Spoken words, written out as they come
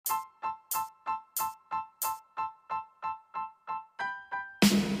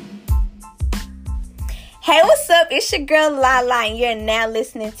Hey, what's up? It's your girl Lala, and you're now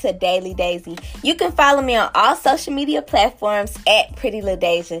listening to Daily Daisy. You can follow me on all social media platforms at Pretty Lil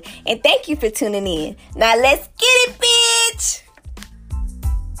Deja. And thank you for tuning in. Now let's get it, bitch!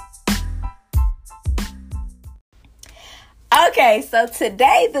 Okay, so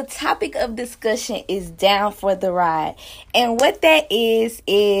today the topic of discussion is down for the ride. And what that is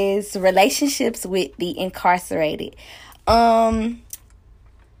relationships with the incarcerated.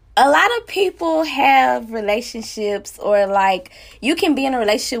 A lot of people have relationships, or like you can be in a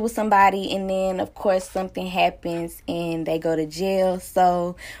relationship with somebody and then of course something happens and they go to jail.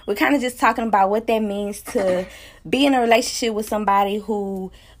 So we're kind of just talking about what that means to be in a relationship with somebody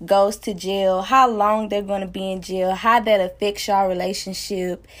who goes to jail, how long they're going to be in jail, how that affects your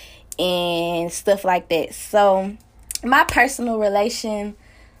relationship and stuff like that. So my personal relation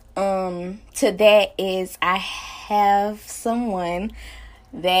to that is I have someone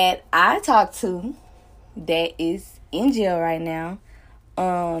that I talk to that is in jail right now.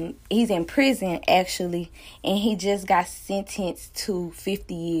 He's in prison actually, and he just got sentenced to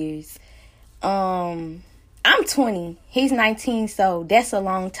 50 years. I'm 20, he's 19, so that's a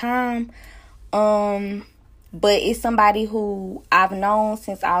long time. But it's somebody who I've known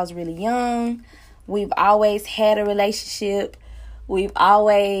since I was really young. We've always had a relationship. We've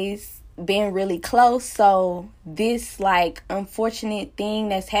always been really close, so this like unfortunate thing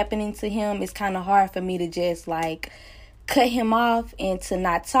that's happening to him is kind of hard for me to just like cut him off and to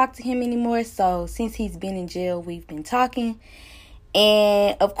not talk to him anymore. So since he's been in jail, we've been talking,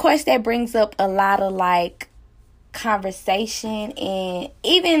 and of course that brings up a lot of like conversation, and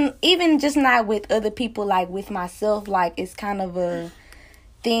even just not with other people, like with myself, like it's kind of a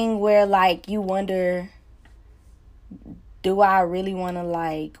thing where like you wonder, do I really want to,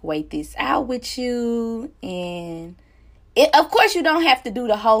 like, wait this out with you? And of course, you don't have to do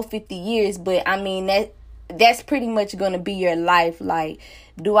the whole 50 years, but, I mean, that's pretty much going to be your life. Like,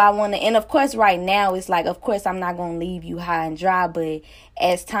 do I want to? And, of course, right now, it's like, of course, I'm not going to leave you high and dry, but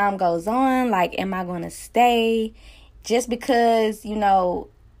as time goes on, like, am I going to stay? Just because, you know,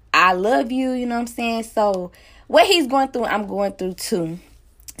 I love you, you know what I'm saying? So, what he's going through, I'm going through, too.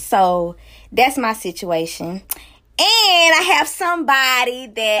 So, that's my situation. And I have somebody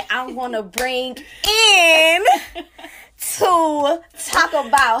that I'm going to bring in to talk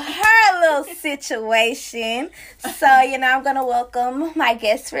about her little situation. So, you know, I'm going to welcome my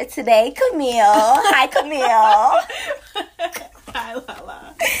guest for today, Camille. Hi, Camille. Hi,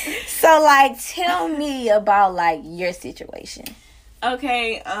 Lala. So, like, tell me about, like, your situation.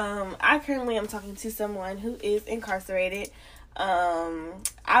 Okay, I currently am talking to someone who is incarcerated.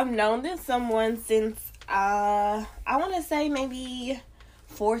 I've known this someone since I want to say maybe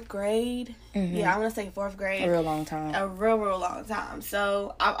 4th grade. Mm-hmm. Yeah, I want to say 4th grade. A real long time. A real long time.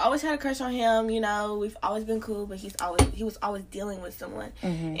 So I've always had a crush on him. You know, we've always been cool, but he was always dealing with someone.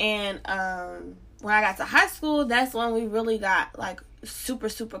 Mm-hmm. And when I got to high school, that's when we really got like super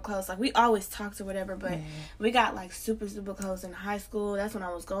close. Like we always talked or whatever, but we got like super close in high school. That's when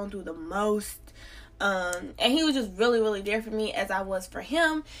I was going through the most. And he was just really there for me as I was for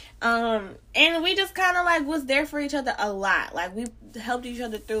him. And we just kind of like was there for each other a lot. Like we helped each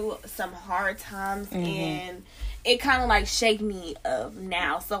other through some hard times, and it kind of like shaped me of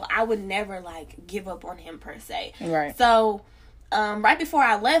now. So I would never like give up on him per se. Right. So right before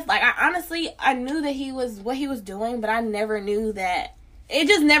I left, like I knew that he was what he was doing, but I never knew that. It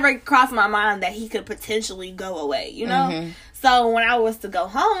just never crossed my mind that he could potentially go away, you know? Mm-hmm. So when I was to go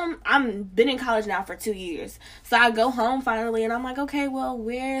home, I've been in college now for 2 years. So I go home finally, and I'm like, okay, well,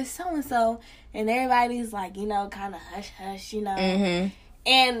 where's so-and-so? And everybody's like, you know, kind of hush, you know? Mm-hmm.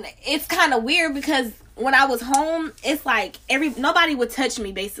 And it's kind of weird because when I was home, it's like nobody would touch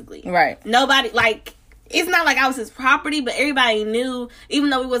me, basically. Right. Nobody, like, it's not like I was his property, but everybody knew, even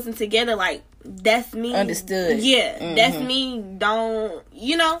though we wasn't together, like, that's me. Understood. Yeah, that's me. Don't,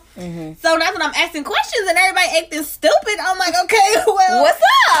 you know? Mm-hmm. So that's when I'm asking questions and everybody acting stupid. I'm like, okay, well. What's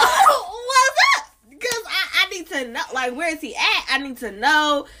up? What's up? Because I need to know, like, where is he at? I need to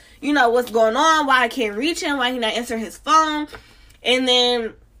know, you know, what's going on, why I can't reach him, why he not answering his phone. And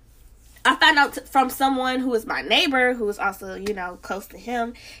then I found out from someone who is my neighbor, who is also, you know, close to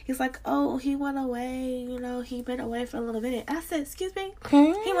him. He's like, oh, he went away, you know, he been away for a little minute. I said, excuse me?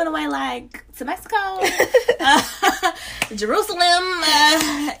 Mm-hmm. He went away, like, to Mexico, Jerusalem,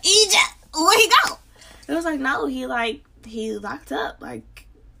 Egypt. Where'd he go? It was like, no, he locked up. Like,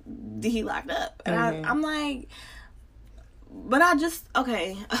 he locked up. And I'm like, But I just,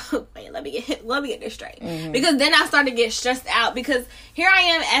 okay, wait, let me get this straight. Because then I started to get stressed out, because here I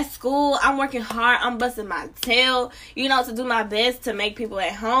am at school, I'm working hard, I'm busting my tail, you know, to do my best to make people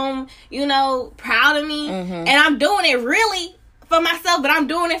at home, you know, proud of me. And I'm doing it really for myself, but I'm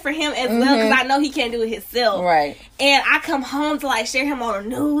doing it for him as well, because I know he can't do it himself. Right. And I come home to, like, share him on the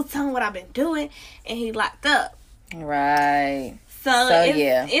news, tell him what I've been doing, and he locked up. Right. So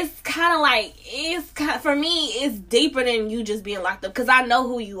it's kind of like, for me, it's deeper than you just being locked up, because I know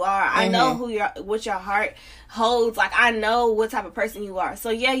who you are. I know what your heart holds. Like, I know what type of person you are.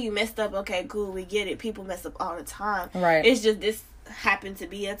 So yeah, you messed up. Okay, cool, we get it. People mess up all the time. Right. It's just this happened to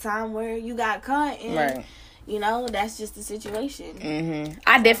be a time where you got caught, and you know, that's just the situation.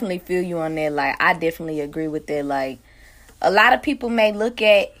 I definitely feel you on that. Like, I definitely agree with that. Like, a lot of people may look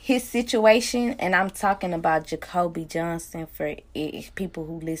at his situation, and I'm talking about Jacoby Johnson for people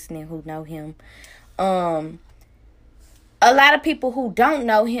who listening who know him. A lot of people who don't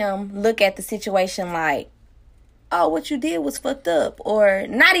know him look at the situation like, oh, what you did was fucked up. Or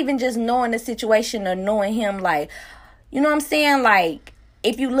not even just knowing the situation or knowing him, like, you know what I'm saying? Like,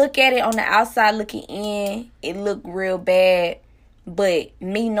 if you look at it on the outside looking in, it looked real bad. But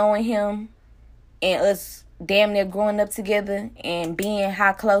me knowing him and us damn near growing up together and being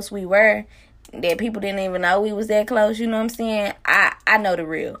how close we were, that people didn't even know we was that close, you know what I'm saying? I know the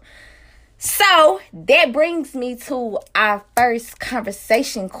real. So that brings me to our first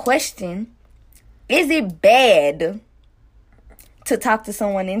conversation question. Is it bad to talk to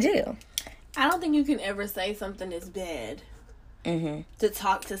someone in jail? I don't think you can ever say something is bad to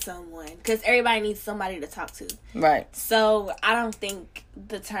talk to someone, because everybody needs somebody to talk to. Right. So I don't think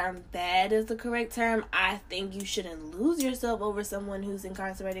the term bad is the correct term. I think you shouldn't lose yourself over someone who's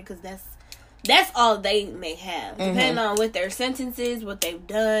incarcerated, because that's all they may have, depending on what their sentence is, what they've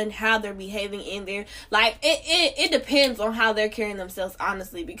done, how they're behaving in there. Like, it depends on how they're carrying themselves,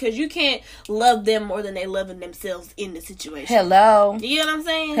 honestly, because you can't love them more than they loving themselves in the situation. Hello. You know what I'm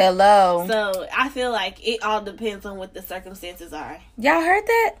saying? Hello. So I feel like it all depends on what the circumstances are. Y'all heard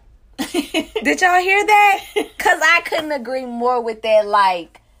that? Did y'all hear that? Because I couldn't agree more with that.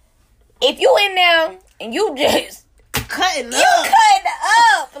 Like, if you in there and you just cutting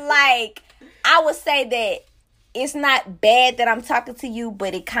up, like, I would say that it's not bad that I'm talking to you,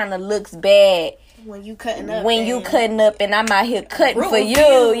 but it kind of looks bad when you cutting up. When you cutting up and I'm out here cutting for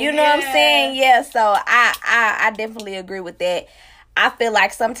you. You know what I'm saying? Yeah, so I definitely agree with that. I feel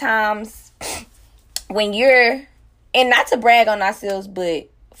like sometimes when you're, and not to brag on ourselves,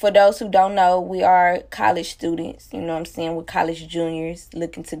 but for those who don't know, we are college students. You know what I'm saying? We're college juniors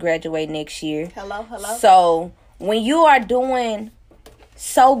looking to graduate next year. Hello. So when you are doing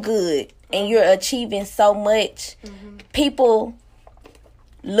so good and you're achieving so much, people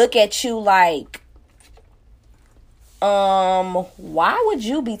look at you like, why would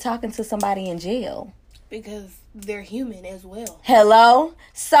you be talking to somebody in jail? Because they're human as well. Hello?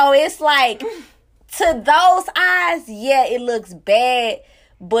 So it's like, to those eyes, yeah, it looks bad.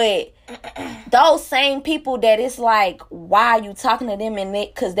 But those same people that it's like, why are you talking to them? And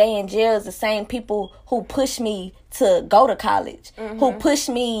because they in jail is the same people who push me to go to college. Who push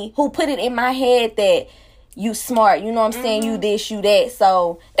me, who put it in my head that you smart. You know what I'm saying? You this, you that.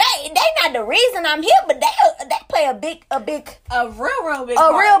 So they not the reason I'm here, but they play a real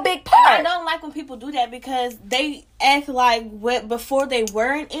big part. I don't like when people do that, because they act like before they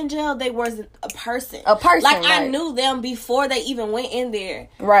weren't in jail, they wasn't a person. Like, right. I knew them before they even went in there.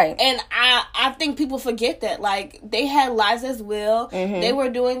 Right. And I think people forget that. Like, they had lives as well. They were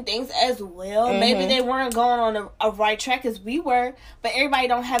doing things as well. Maybe they weren't going on a right track as we were, but everybody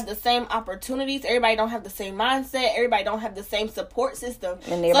don't have the same opportunities. Everybody don't have the same mindset. Everybody don't have the same support system.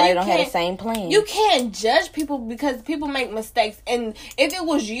 And everybody don't have the same plan. You can't judge people, because people make mistakes. And if it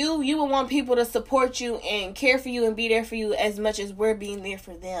was you would want people to support you and care for you and be there for you as much as we're being there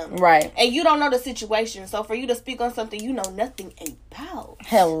for them. Right. And you don't know the situation. So for you to speak on something you know nothing about.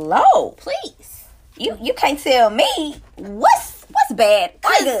 Hello. Please. You can't tell me what's bad.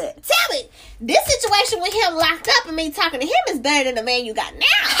 What's good? Tell me, this situation with him locked up and me talking to him is better than the man you got now.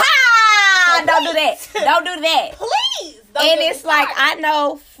 Ha! So don't do that. Don't do that. Please. And it's like, I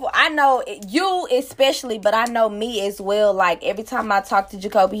know you especially, but I know me as well. Like, every time I talk to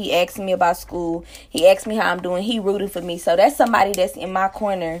Jacoby, he asks me about school. He asks me how I'm doing. He rooting for me. So that's somebody that's in my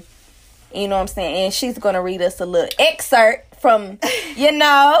corner. You know what I'm saying? And she's going to read us a little excerpt from, you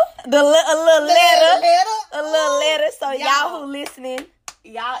know, a little letter. So y'all who listening,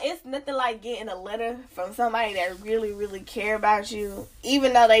 Y'all, it's nothing like getting a letter from somebody that really, really care about you.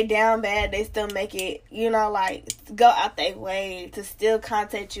 Even though they down bad, they still make it, like, go out their way to still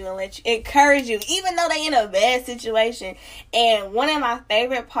contact you and let you, encourage you, even though they in a bad situation. And one of my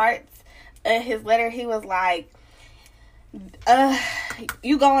favorite parts of his letter, he was like,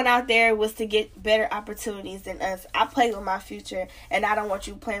 you going out there was to get better opportunities than us. I play with my future, and I don't want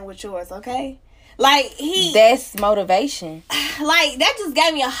you playing with yours, okay? Like, that's motivation. Like, that just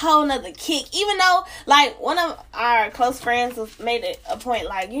gave me a whole nother kick. Even though, like, one of our close friends made it a point,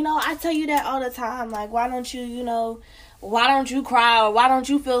 like, I tell you that all the time. Like, why don't you, why don't you cry, or why don't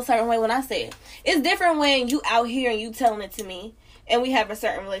you feel a certain way when I say it? It's different when you out here and you telling it to me, and we have a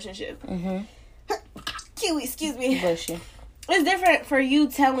certain relationship. Mm-hmm. Kiwi, excuse me. Bless you. It's different for you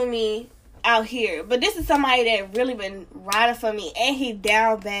telling me out here. But this is somebody that really been riding for me, and he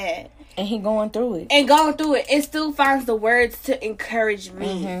down bad. And he going through it. And still finds the words to encourage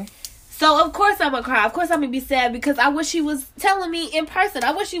me. Mm-hmm. So, of course I'm going to cry. Of course I'm going to be sad because I wish he was telling me in person.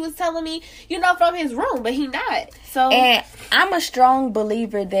 I wish he was telling me, from his room. But he not. So, and I'm a strong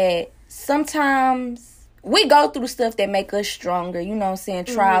believer that sometimes we go through stuff that make us stronger. You know what I'm saying?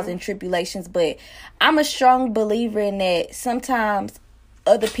 Trials and tribulations. But I'm a strong believer in that sometimes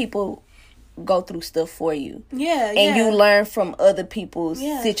other people go through stuff for you. Yeah, and you learn from other people's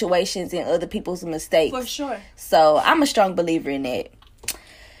situations and other people's mistakes. For sure. So, I'm a strong believer in that.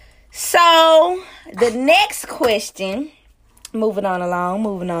 So, the next question, moving on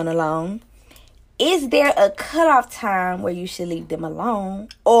along. Is there a cutoff time where you should leave them alone?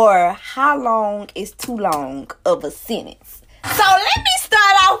 Or how long is too long of a sentence? So, let me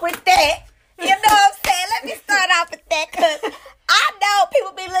start off with that. You know what I'm saying? Let me start off with that because I know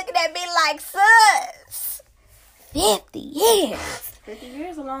people be looking at me like, sus, 50 years. 50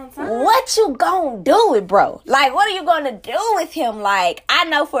 years a long time. What you gonna do with bro? Like, what are you gonna do with him? Like, I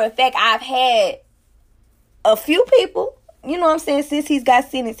know for a fact I've had a few people, you know what I'm saying, since he's got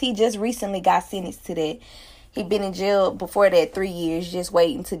sentenced. He just recently got sentenced to that. He been in jail before that 3 years, just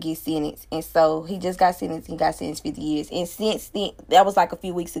waiting to get sentenced. And so he just got sentenced. He got sentenced 50 years. And since then, that was like a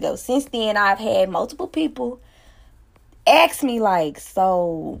few weeks ago. Since then, I've had multiple people ask me, like,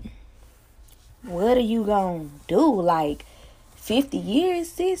 so what are you gonna do? Like, 50 years,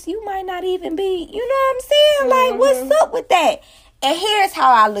 sis, you might not even be, you know what I'm saying? Like, what's up with that? And here's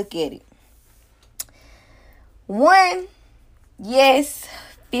how I look at it. One, yes,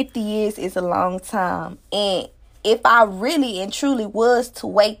 50 years is a long time. And if I really and truly was to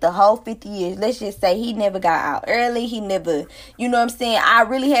wait the whole 50 years, let's just say he never got out early, he never, you know what I'm saying, I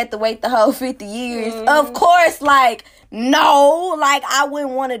really had to wait the whole 50 years. Of course, like, no, like, I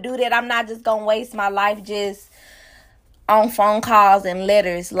wouldn't want to do that. I'm not just going to waste my life just on phone calls and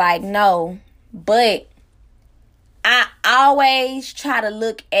letters. Like, no. But I always try to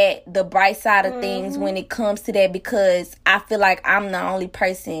look at the bright side of things when it comes to that, because I feel like I'm the only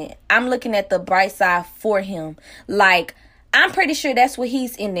person. I'm looking at the bright side for him. Like, I'm pretty sure that's what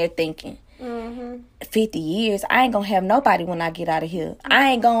he's in there thinking. 50 years, I ain't gonna have nobody when I get out of here.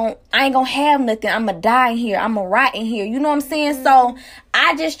 I ain't gonna have nothing. I'm gonna die in here. I'm gonna rot in here. You know what I'm saying? So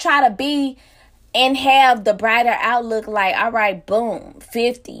I just try to be and have the brighter outlook, like, all right, boom,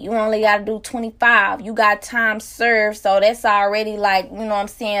 50. You only got to do 25. You got time served, so that's already, like, you know what I'm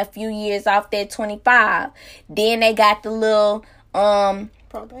saying, a few years off that 25. Then they got the little,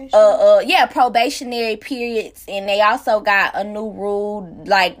 probationary periods, and they also got a new rule,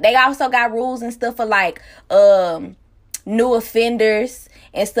 like, they also got rules and stuff for, like, new offenders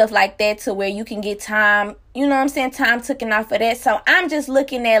and stuff like that, to where you can get time, you know what I'm saying, time taken off of that. So I'm just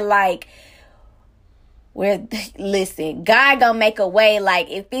looking at, like, listen, God gonna make a way. Like,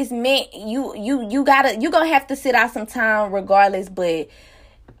 if it's meant, you gonna have to sit out some time regardless, but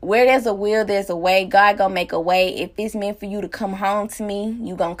where there's a will, there's a way. God gonna make a way. If it's meant for you to come home to me,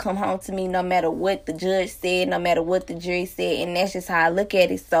 you gonna come home to me no matter what the judge said, no matter what the jury said, and that's just how I look at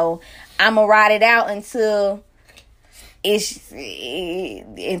it. So I'm gonna ride it out until I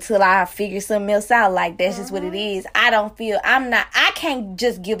figure something else out. Like, that's just what it is. I can't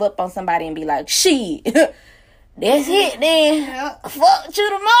just give up on somebody and be like, shit, that's it then. Fuck you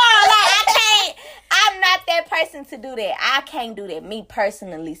tomorrow. Like, I'm not that person to do that. I can't do that, me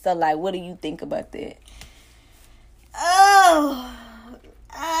personally. So, like, what do you think about that?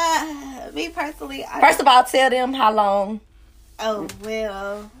 Me personally, first of all, tell them how long. Oh,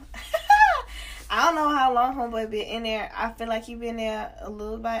 well, I don't know how long homeboy been in there. I feel like he been there a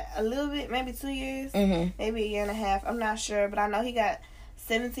little bit, maybe 2 years, maybe a year and a half. I'm not sure, but I know he got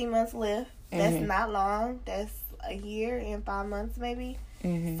 17 months left. That's not long. That's a year and 5 months, maybe.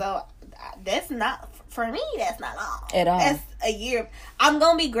 So that's not, for me, that's not long. At all. That's a year. I'm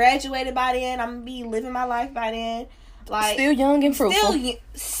going to be graduated by then. I'm going to be living my life by then. Like, still young and fruitful.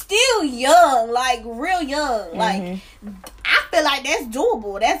 Still young. Like, real young. Like, I feel like that's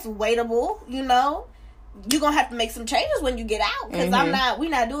doable. That's waitable, you know. You're going to have to make some changes when you get out. Because we're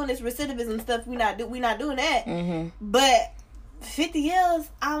not doing this recidivism stuff. We're not doing that. But 50 years,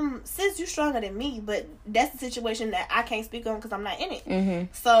 sis, you stronger than me. But that's the situation that I can't speak on because I'm not in it.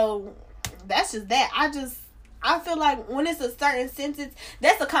 So, that's just that. I feel like when it's a certain sentence,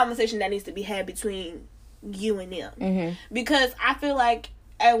 that's a conversation that needs to be had between you and them. Because I feel like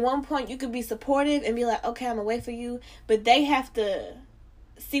at one point you could be supportive and be like, okay, I'm gonna wait for you, but they have to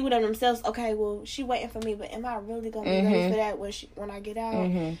see within themselves, okay, well, she waiting for me, but am I really gonna be ready for that when I get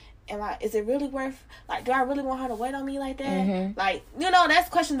out? Is it really worth, like, do I really want her to wait on me like that? Like, you know, that's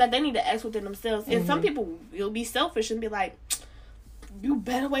questions that they need to ask within themselves. And some people will be selfish and be like, you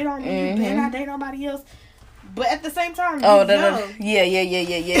better wait on me, you better not date nobody else. But at the same time, you're young. Yeah.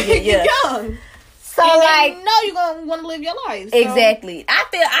 You're young. So, and like, you know you're gonna want to live your life. So. Exactly.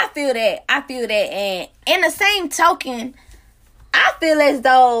 I feel that. And in the same token, I feel as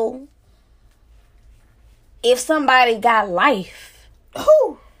though if somebody got life,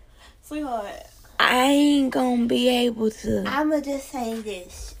 sweetheart, I ain't gonna be able to. I'ma just say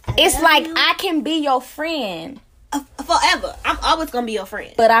this. It's like I can be your friend forever. I'm always gonna be your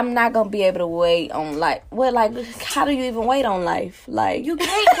friend, but I'm not gonna be able to wait on life. Well, like, how do you even wait on life? Like, you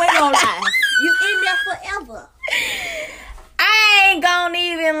can't wait on life. You in there forever. I ain't gonna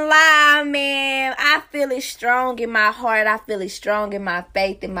even lie, man. I feel it strong in my heart. I feel it strong in my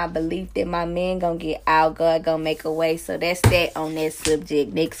faith and my belief that my man gonna get out. God gonna make a way. So that's that on that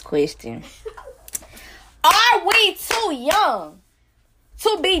subject. Next question. Are we too young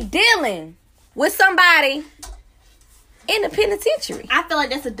to be dealing with somebody in the penitentiary? I feel like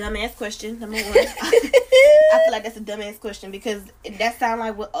that's a dumbass question, number one. I feel like that's a dumbass question because that sounds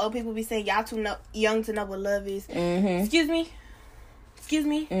like what old people be saying. Y'all too young to know what love is. Excuse me.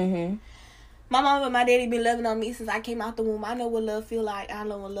 My mama and my daddy been loving on me since I came out the womb. I know what love feel like. I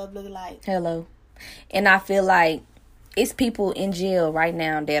know what love look like. Hello. And I feel like it's people in jail right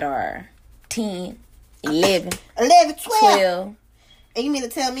now that are 10, 11, 12. And you mean to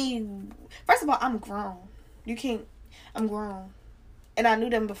tell me, first of all, I'm grown. I'm grown. And I knew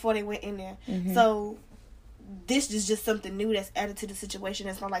them before they went in there. So, this is just something new that's added to the situation.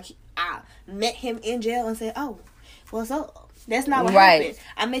 It's not like I met him in jail and said, oh, what's up? That's not what happened.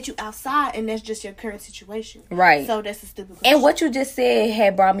 I met you outside and that's just your current situation. Right. So, that's a stupid question. And what you just said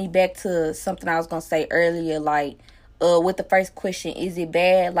had brought me back to something I was going to say earlier, like, with the first question, is it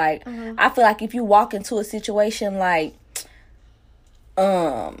bad? Like, I feel like if you walk into a situation like,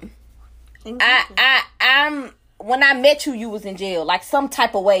 I'm when I met you, you was in jail. Like, some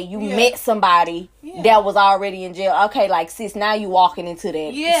type of way, you met somebody that was already in jail. Okay, like, sis, now you walking into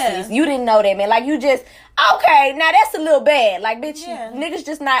that. Sis, you didn't know that, man. Like, you just, okay, now that's a little bad. Like, bitch, niggas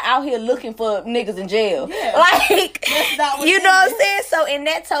just not out here looking for niggas in jail. Like, you know what I'm saying? So, in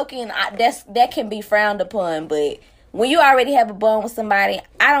that token, that can be frowned upon, but when you already have a bond with somebody,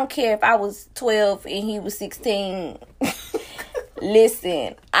 I don't care if I was 12 and he was 16.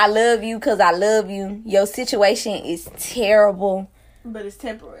 Listen, I love you because I love you. Your situation is terrible. But it's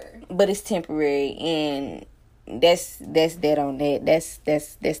temporary. And that's that on that. That's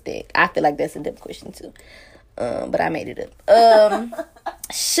that. I feel like that's a dumb question too. But I made it up.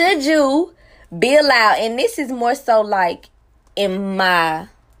 Should you be allowed, and this is more so like in my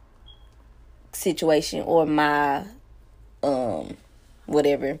situation or my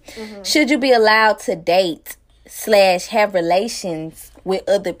whatever. Should you be allowed to date / have relations with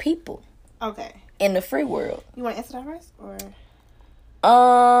other people? Okay. In the free world. You want to answer that first, or?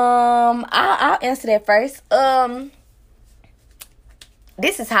 I'll answer that first.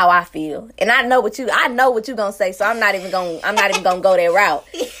 This is how I feel, and I know what you're gonna say, so I'm not even gonna go that route.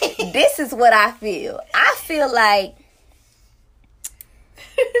 This is what I feel. I feel like.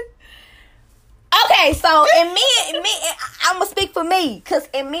 Okay, so in me, I'm gonna speak for me, cause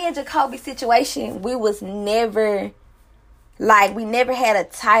in me and Jacoby's situation, we was never, like, we never had a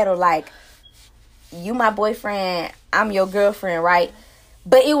title like, you my boyfriend, I'm your girlfriend, right?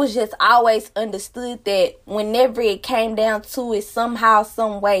 But it was just always understood that whenever it came down to it, somehow,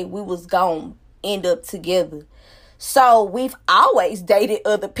 some way, we was gonna end up together. So we've always dated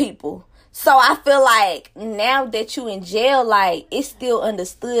other people. So I feel like now that you in jail, like, it's still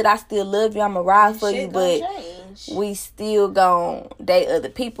understood. I still love you. I'm a ride for you, but we still gonna date other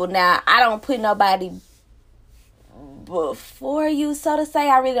people. Now, I don't put nobody before you, so to say.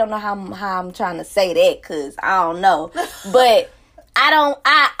 I really don't know how I'm trying to say that, because I don't know. But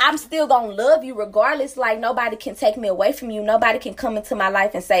I'm still gonna love you regardless. Like, nobody can take me away from you. Nobody can come into my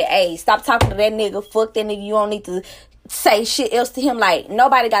life and say, hey, stop talking to that nigga, fuck that nigga, you don't need to say shit else to him. Like,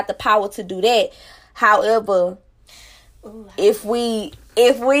 nobody got the power to do that. However, if we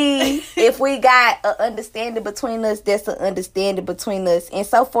got an understanding between us, that's an understanding between us. And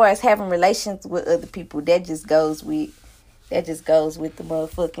so far as having relations with other people, that just goes with the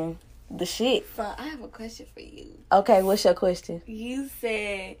motherfucking the shit. So I have a question for you. Okay, what's your question? You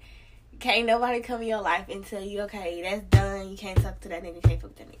said can't nobody come in your life and tell you, okay, that's done, you can't talk to that nigga, you can't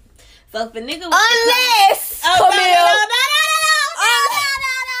fuck that nigga. So if a nigga was unless no.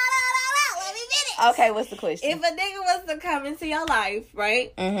 Let me finish. Okay, what's the question? If a nigga was to come into your life,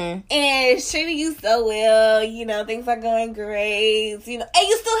 right? Mm-hmm. And treating you so well, you know, things are going great, you know, and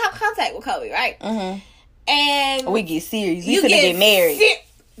you still have contact with Kobe, right? Mm-hmm. And we get serious. We finna get married.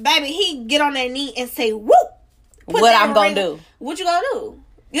 Baby, he get on that knee and say, whoop. What I'm gonna do. What you gonna do?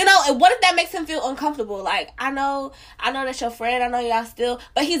 You know, and what if that makes him feel uncomfortable? Like, I know that's your friend. I know y'all still,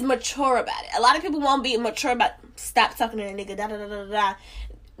 but he's mature about it. A lot of people won't be mature about stop talking to that nigga, da da da da da.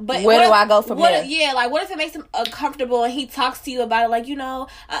 But where do I go from there? Yeah, like, what if it makes him uncomfortable and he talks to you about it? Like, you know,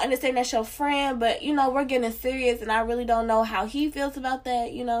 I understand that's your friend, but, you know, we're getting serious and I really don't know how he feels about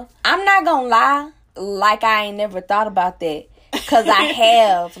that, you know? I'm not gonna lie, like, I ain't never thought about that. Because I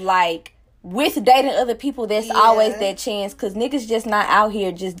have, like, with dating other people, there's always that chance. Because niggas just not out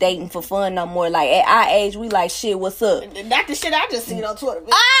here just dating for fun no more. Like, at our age, we like, shit, what's up? That's the shit I just seen on Twitter.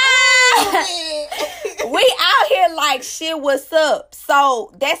 We out here like, shit, what's up?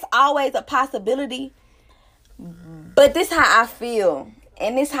 So, that's always a possibility. But this how I feel.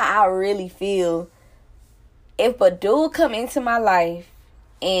 And this how I really feel. If a dude come into my life,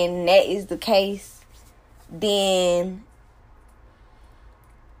 and that is the case, then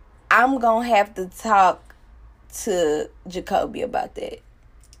I'm gonna have to talk to Jacoby about that.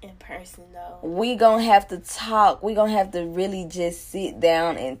 In person, though. We gonna have to talk. We gonna have to really just sit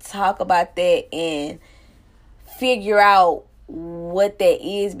down and talk about that and figure out what that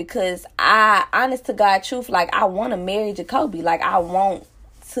is. Because I, honest to God truth, like, I want to marry Jacoby. Like, I want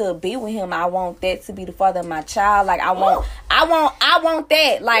to be with him. I want that to be the father of my child. Like, I want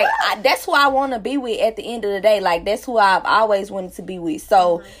that. Like, that's who I want to be with at the end of the day. Like, that's who I've always wanted to be with.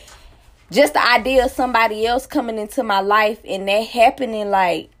 So, just the idea of somebody else coming into my life and that happening,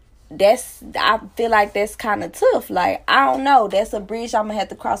 like, I feel like that's kind of tough. Like, I don't know. That's a bridge I'm going to have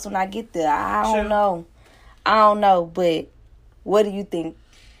to cross when I get there. I don't know. But what do you think?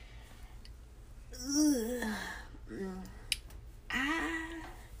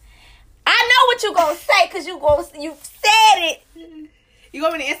 I know what you going to say because you said it. You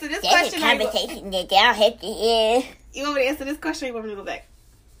want me to answer this question? You want me to answer this question or you want me to go back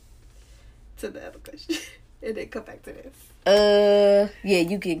to the other question and then come back to this? Yeah,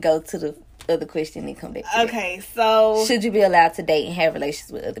 you can go to the other question and come back to okay, that. So should you be allowed to date and have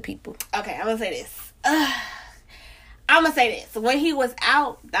relations with other people? Okay, I'm gonna say this. When he was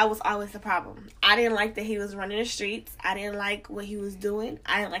out, that was always the problem. I didn't like that he was running the streets. I didn't like what he was doing.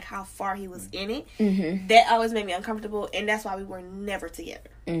 I didn't like how far he was in it. Mm-hmm. That always made me uncomfortable, and that's why we were never together.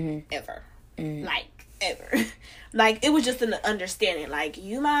 Mm-hmm. Ever. Mm-hmm. Like, ever. Like, it was just an understanding. Like,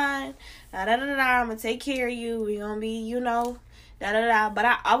 you mine, da-da-da-da, I'm gonna take care of you. We gonna be, you know, da-da-da. But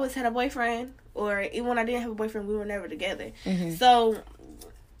I always had a boyfriend, or even when I didn't have a boyfriend, we were never together. Mm-hmm. So,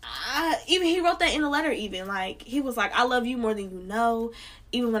 even he wrote that in a letter. Even like he was like, "I love you more than you know."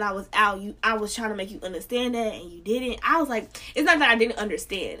 Even when I was out, I was trying to make you understand that, and you didn't. I was like, it's not that I didn't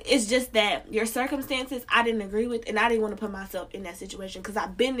understand. It's just that your circumstances I didn't agree with, and I didn't want to put myself in that situation because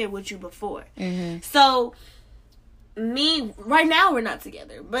I've been there with you before. Mm-hmm. So, right now we're not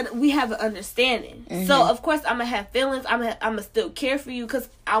together, but we have an understanding. Mm-hmm. So of course I'm gonna have feelings. I'm gonna still care for you because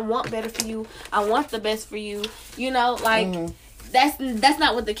I want better for you. I want the best for you. You know, like. Mm-hmm. That's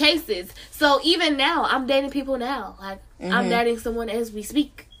not what the case is. So even now, I'm dating people now. Like, mm-hmm. I'm dating someone as we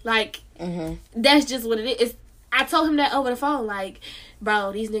speak. Like, mm-hmm. That's just what it is. I told him that over the phone. Like,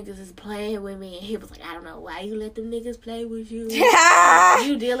 bro, these niggas is playing with me. And he was like, I don't know why you let them niggas play with you.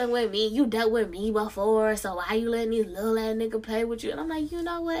 You dealing with me. You dealt with me before. So why you letting these little ass niggas play with you? And I'm like, you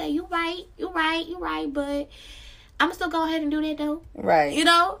know what? You right. But I'm still go ahead and do that though. Right. You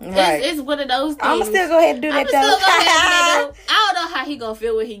know? Right. It's one of those things. I'm still go ahead and do that though. I don't know how he gonna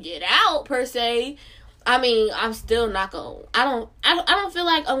feel when he get out per se. I mean, I'm still not gonna. I don't feel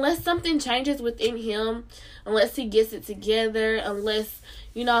like unless something changes within him, unless he gets it together, unless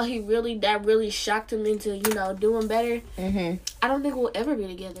you know that really shocked him into doing better. Mm-hmm. I don't think we'll ever be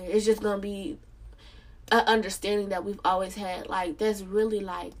together. It's just gonna be an understanding that we've always had. Like that's really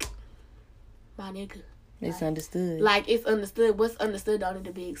like my nigga. It's understood. Like, it's understood. What's understood don't need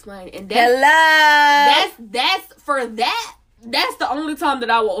to be explained. And that's for that. That's the only time that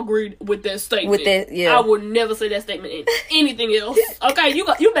I will agree with that statement. With that, yeah. I would never say that statement in anything else. Okay, you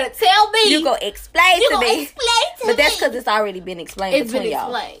better tell me. You go explain to me. But that's because it's already been explained between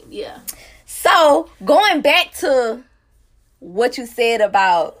y'all. It's been explained, yeah. So, going back to what you said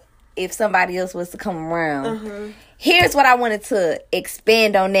about if somebody else was to come around, here's what I wanted to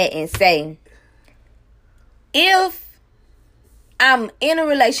expand on that and say. If I'm in a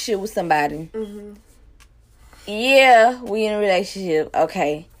relationship with somebody, yeah, we in a relationship,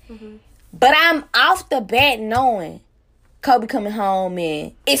 okay. But I'm off the bat knowing Kobe coming home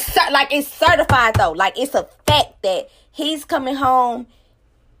and it's certified though. Like, it's a fact that he's coming home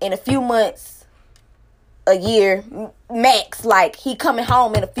in a few months, a year max. Like, he coming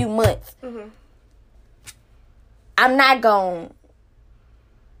home in a few months. I'm not going.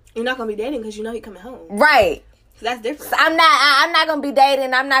 You're not gonna be dating because you know he coming home, right? So that's different. So I'm not gonna be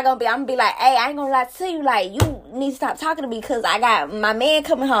dating. I'm gonna be like, hey, I ain't gonna lie to you. Like, you need to stop talking to me because I got my man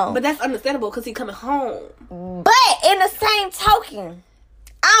coming home. But that's understandable because he coming home. But in the same token,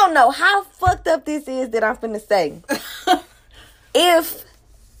 I don't know how fucked up this is that I'm finna say. If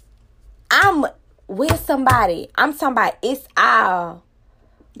I'm with somebody, I'm talking about it's our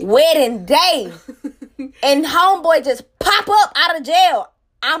wedding day, and homeboy just pop up out of jail,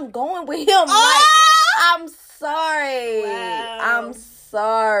 I'm going with him. Like, I'm sorry. Wow. I'm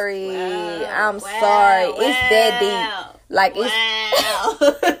sorry. Wow. I'm Wow. sorry. Wow. It's that deep. Like,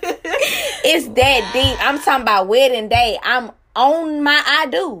 it's that deep. I'm talking about wedding day. I'm on my I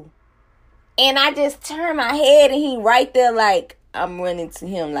do. And I just turn my head and he right there like I'm running to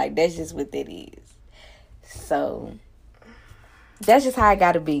him. Like, that's just what that is. So that's just how I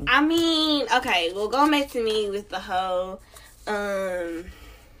gotta be. I mean, okay, well, going back to me with the whole,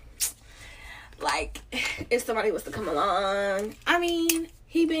 like, if somebody was to come along, I mean,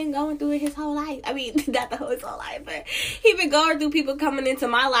 he been going through it his whole life. I mean, not his whole life, but he been going through people coming into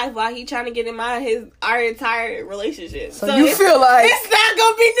my life while he trying to get in our entire relationship. So you feel like it's not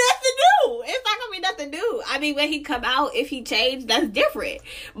gonna be nothing new. It's not gonna be nothing new. I mean, when he come out, if he changed, that's different.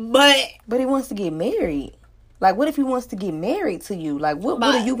 But he wants to get married. Like, what if he wants to get married to you? Like, what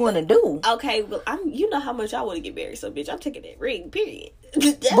are you going to do? Okay, well, you know how much I want to get married, so, bitch, I'm taking that ring, period.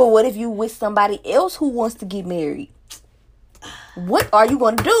 But what if you with somebody else who wants to get married? What are you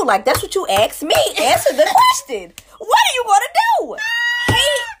going to do? Like, that's what you asked me. Answer the question. What are you going to do?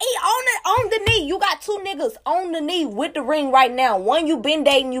 He on the knee. You got two niggas on the knee with the ring right now. One you been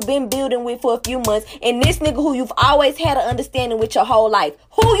dating, you been building with for a few months. And this nigga who you've always had an understanding with your whole life.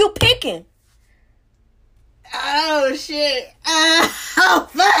 Who you picking? Oh, shit. Oh,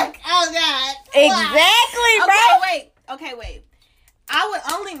 fuck. Oh, God. Exactly, bro. Okay, wait. I would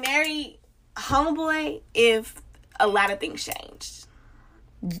only marry homeboy if a lot of things changed.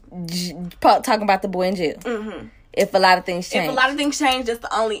 Talking about the boy in jail. Mm-hmm. If a lot of things change. If a lot of things change, that's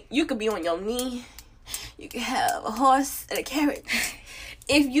the only... You could be on your knee. You could have a horse and a carrot.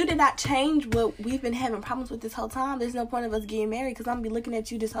 If you did not change what we've been having problems with this whole time, there's no point of us getting married because I'm going to be looking at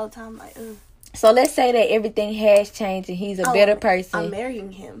you this whole time like, ugh. So let's say that everything has changed and he's a better person. I'm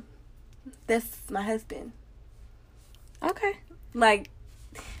marrying him. That's my husband. Okay. Like,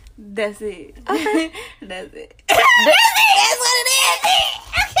 that's it. Okay. That's it. That's what it is.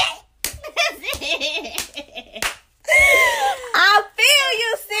 Okay. That's it. I feel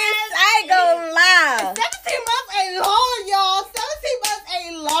you, sis. I ain't gonna lie. 17 months ain't long, y'all. 17 months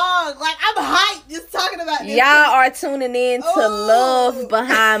ain't long. Like, I'm hyped just talking about this. Y'all are tuning in to Love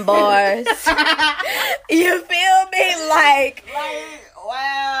Behind Bars. You feel me? Like,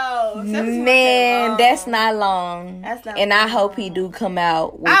 wow. Man, that's not long. That's not and long. I hope he do come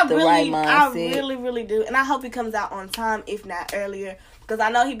out with the right mindset. I really, really do. And I hope he comes out on time, if not earlier. Because I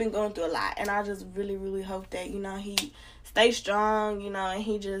know he's been going through a lot. And I just really, really hope that, he stays strong, and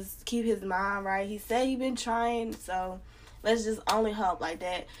he just keep his mind right. He said he been trying. So let's just only hope like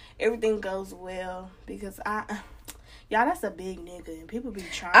that everything goes well. Because y'all, that's a big nigga. And people be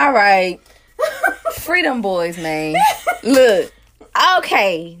trying. All right. Freedom boys, man. Look.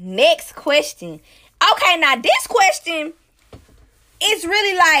 Okay, next question. Okay, now this question is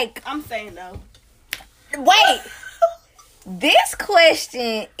really like... I'm saying no. Wait. This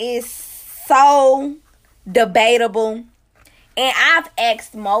question is so debatable. And I've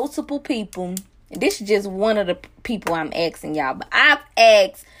asked multiple people. This is just one of the people I'm asking y'all. But I've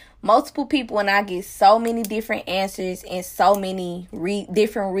asked multiple people and I get so many different answers and so many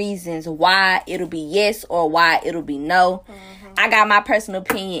different reasons why it'll be yes or why it'll be no. Mm-hmm. I got my personal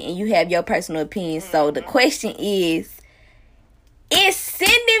opinion and you have your personal opinion. Mm-hmm. So the question is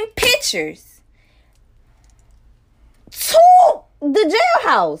sending pictures the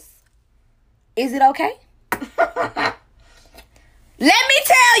jailhouse. Is it okay?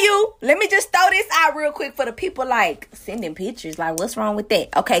 Let me just throw this out real quick for the people like sending pictures. Like, what's wrong with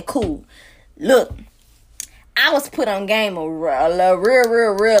that? Okay, cool. Look, I was put on game a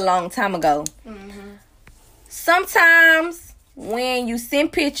real long time ago. Mm-hmm. Sometimes when you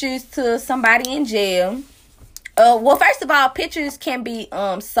send pictures to somebody in jail, well, first of all, pictures can be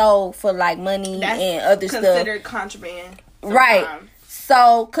sold for like money and other stuff. Considered contraband. Sometimes. Right.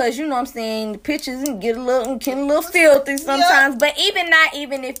 So, cause you know what I'm saying, the pictures can get a little filthy sometimes. But even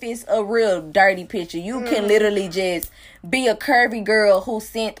if it's a real dirty picture, you can literally just be a curvy girl who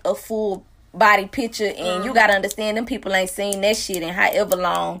sent a full body picture, and you gotta understand them people ain't seen that shit in however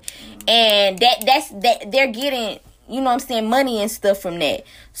long, and that's they're getting, you know what I'm saying, money and stuff from that.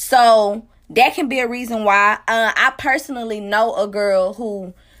 So that can be a reason why. I personally know a girl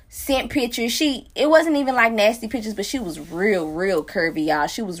who sent pictures. It wasn't even like nasty pictures, but she was real curvy, y'all.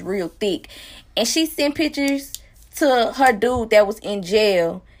 She was real thick. And she sent pictures to her dude that was in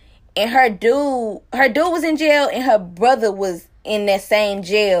jail. And her dude was in jail, and her brother was in that same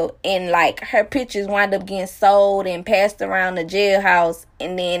jail. And like her pictures wound up getting sold and passed around the jailhouse.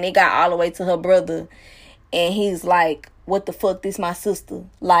 And then it got all the way to her brother. And he's like, what the fuck, this my sister?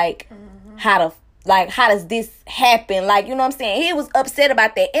 Like, how does this happen? Like, you know what I'm saying? He was upset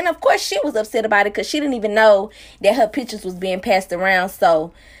about that. And of course she was upset about it because she didn't even know that her pictures was being passed around.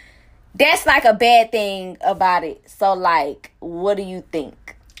 So that's like a bad thing about it. So like, what do you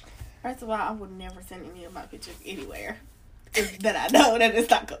think? First of all, I would never send any of my pictures anywhere that I know that it's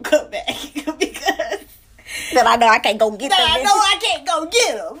not going to come back. Because that I know I can't go get them. I know I can't go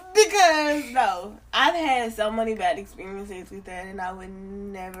get them. Because, no, I've had so many bad experiences with that, and I would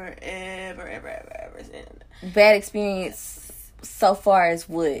never, ever send it. Bad experience so far as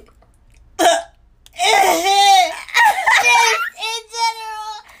what? In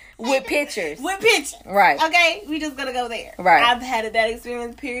general. With pictures. With pictures. Right. Okay? We just gonna go there. Right. I've had a bad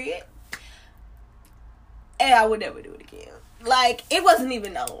experience, period. And I would never do it again. Like, it wasn't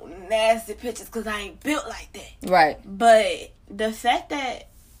even no nasty pictures because I ain't built like that. Right. But the fact that...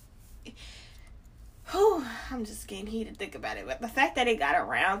 I'm just getting heated to think about it. But the fact that it got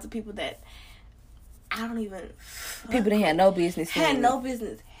around to people that I don't even... People that had no business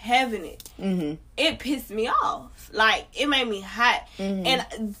having it. Mm-hmm. It pissed me off. Like, it made me hot. Mm-hmm.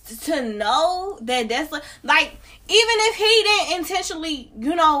 And to know that that's like, even if he didn't intentionally,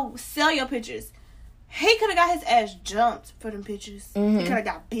 sell your pictures, he could have got his ass jumped for them pictures. Mm-hmm. He could have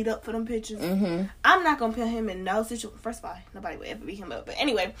got beat up for them pictures. Mm-hmm. I'm not going to put him in no situation. First of all, nobody would ever beat him up. But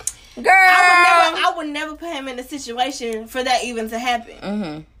anyway, girl, I would never put him in a situation for that even to happen.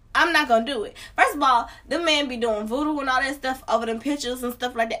 Mm-hmm. I'm not going to do it. First of all, the man be doing voodoo and all that stuff over them pictures and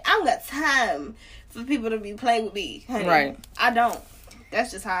stuff like that. I don't got time for people to be playing with me, honey. Right. I don't.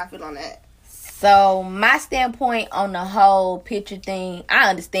 That's just how I feel on that. So, my standpoint on the whole picture thing,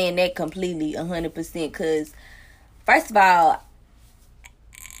 I understand that completely, 100%. Because, first of all,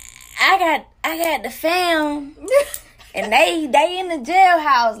 I got the fam, and they in the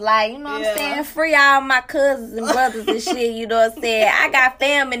jailhouse, like, you know what I'm saying? Free all my cousins and brothers and shit, you know what I'm saying? I got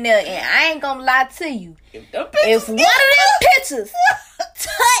fam in there, and I ain't gonna lie to you. If one of them pictures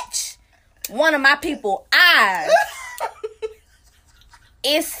touch one of my people's eyes,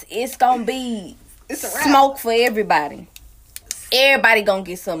 it's gonna be smoke for everybody. Everybody gonna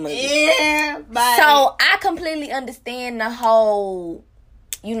get some of it. Everybody. So I completely understand the whole,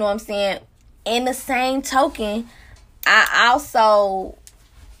 you know what I'm saying? In the same token, I also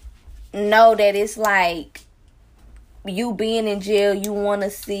know that it's like you being in jail, you want to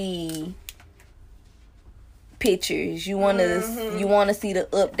see pictures. You want to see the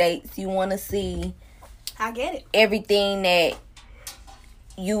updates. You want to see, I get it, everything that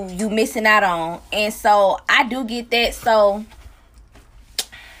you missing out on. And so I do get that. So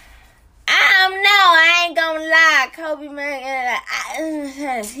I don't know, I ain't gonna lie, Kobe,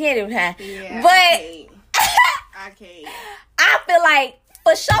 man, hit him, yeah, but I can't. I feel like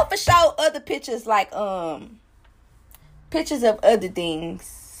for sure other pictures, like pictures of other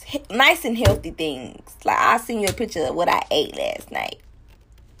things, nice and healthy things. Like, I seen you a picture of what I ate last night.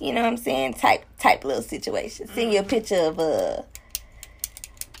 You know what I'm saying? Type little situation. Send you a picture of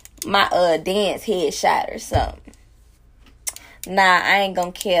my dance headshot or something. Nah, I ain't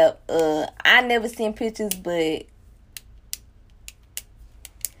gonna care. I never seen pictures, but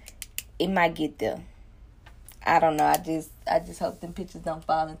it might get there. I don't know. I just hope them pictures don't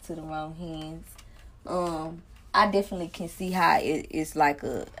fall into the wrong hands. I definitely can see how it's like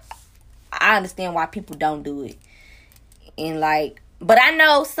I understand why people don't do it. And like, But I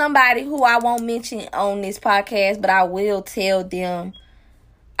know somebody who I won't mention on this podcast, but I will tell them.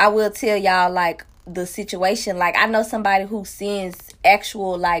 I will tell y'all, like, the situation. Like, I know somebody who sends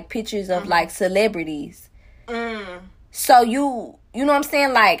actual, like, pictures of, like, celebrities. So you know what I'm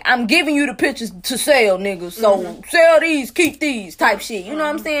saying? Like, I'm giving you the pictures to sell, niggas. So sell these, keep these, type shit. You know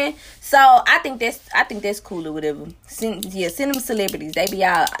what I'm saying? So I think that's cool or whatever. Send them celebrities. They be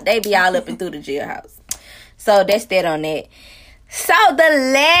all up and through the jailhouse. So that's that on that. So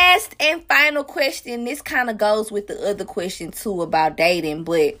the last and final question, this kind of goes with the other question too about dating,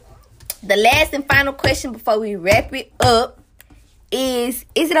 but the last and final question before we wrap it up is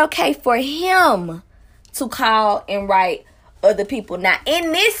it okay for him to call and write other people? Now,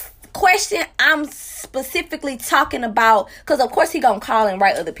 in this question, I'm specifically talking about, because of course he gonna call and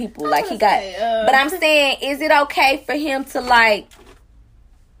write other people, like he got, but I'm saying, is it okay for him to, like,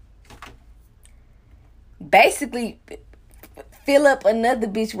 basically fill up another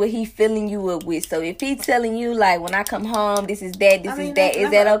bitch what he filling you up with? So if he telling you, like, when I come home, this is that,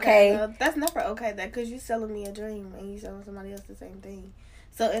 is that okay? That's never okay, that, because you selling me a dream and you selling somebody else the same thing.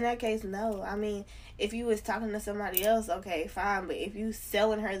 So in that case, no. I mean, if you was talking to somebody else, okay, fine. But if you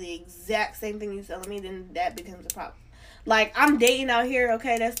selling her the exact same thing you selling me, then that becomes a problem. Like, I'm dating out here,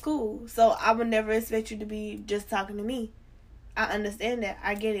 okay, that's cool. So I would never expect you to be just talking to me. I understand that.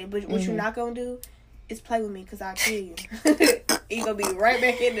 I get it. But what you're not going to do is play with me, because I'll kill you. You going to be right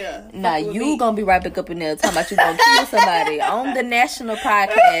back in there. Nah, you going to be right back up in there talking about you going to kill somebody on the national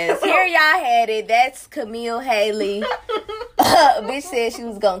podcast. Here y'all had it. That's Camille Haley. Bitch said she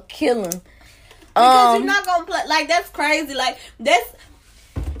was going to kill him. Because you're not going to play. Like, that's crazy. Like, that's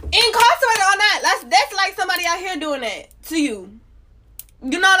incarcerated or not. That's like somebody out here doing that to you.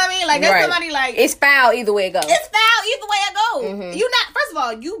 You know what I mean? Like, that's somebody, like... It's foul either way it goes. It's foul either way it goes. You not... First of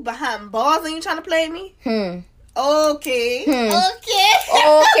all, you behind bars and you trying to play me? Okay.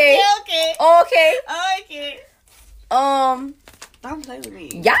 Don't play with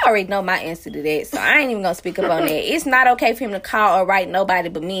me. Y'all already know my answer to that, so I ain't even gonna speak up on that. It's not okay for him to call or write nobody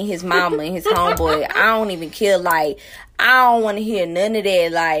but me and his mama and his homeboy. I don't even care. Like, I don't want to hear none of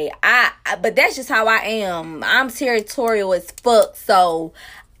that. Like, but that's just how I am. I'm territorial as fuck, so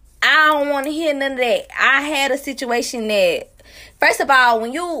I don't want to hear none of that. I had a situation that, first of all,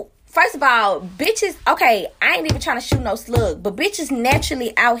 bitches, okay, I ain't even trying to shoot no slug, but bitches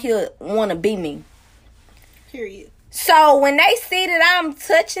naturally out here want to be me. Period. So when they see that I'm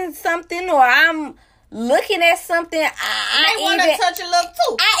touching something or I'm looking at something, I want to touch a look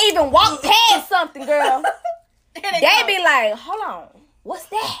too. I even walk past something, girl. They be like, hold on, what's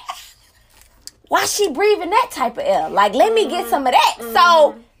that? Why she breathing that type of air? Like, let me get some of that.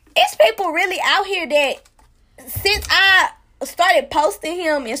 So it's people really out here that, since I started posting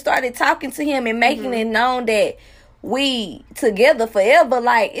him and started talking to him and making it known that we together forever,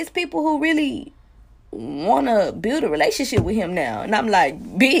 like, it's people who really want to build a relationship with him now. And I'm like,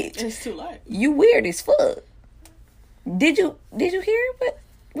 bitch, it's too late. You weird as fuck. Did you hear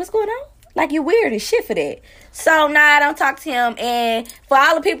what's going on? Like, you weird as shit for that. So now I don't talk to him. And for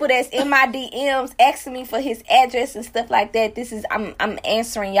all the people that's in my DMs asking me for his address and stuff like that, I'm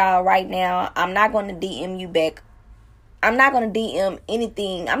answering y'all right now. I'm not going to DM you back. I'm not going to DM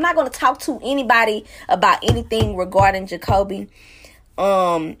anything. I'm not going to talk to anybody about anything regarding Jacoby.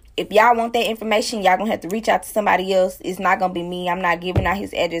 If y'all want that information, y'all gonna have to reach out to somebody else. It's not gonna be me. I'm not giving out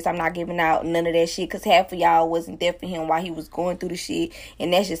his address. I'm not giving out none of that shit, because half of y'all wasn't there for him while he was going through the shit,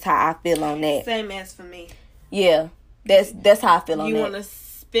 and that's just how I feel on that. Same as for me. Yeah, that's how I feel on that. You want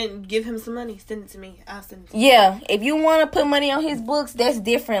to give him some money, send it to me. I'll send it to you. Yeah, if you want to put money on his books, that's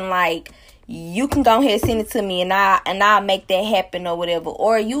different. Like, you can go ahead and send it to me, and I'll make that happen or whatever.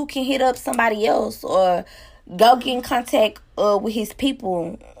 Or you can hit up somebody else, or go get in contact with his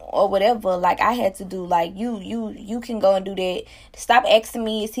people or whatever, like I had to do. Like, you can go and do that. Stop asking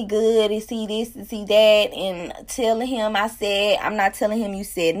me, is he good, is he this, is he that, and telling him I'm not telling him you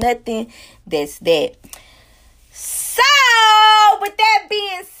said nothing. That's that. So with that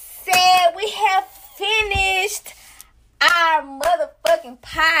being said, we have finished our motherfucking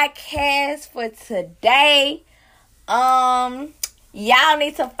podcast for today. Y'all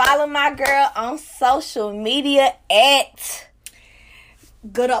need to follow my girl on social media at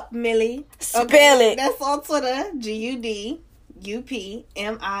Good Up Millie. Spell it. That's on Twitter. GUDUPMILLIE.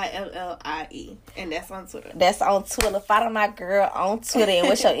 And that's on Twitter. That's on Twitter. Follow my girl on Twitter. And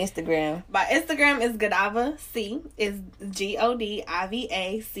what's your Instagram? My Instagram is Godiva C. Is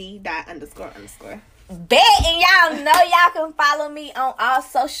GODIVAC __. Bet, and y'all know y'all can follow me on all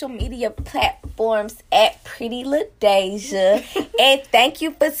social media platforms at Pretty LaDeja. And thank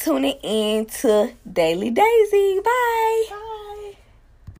you for tuning in to Daily Daisy. Bye.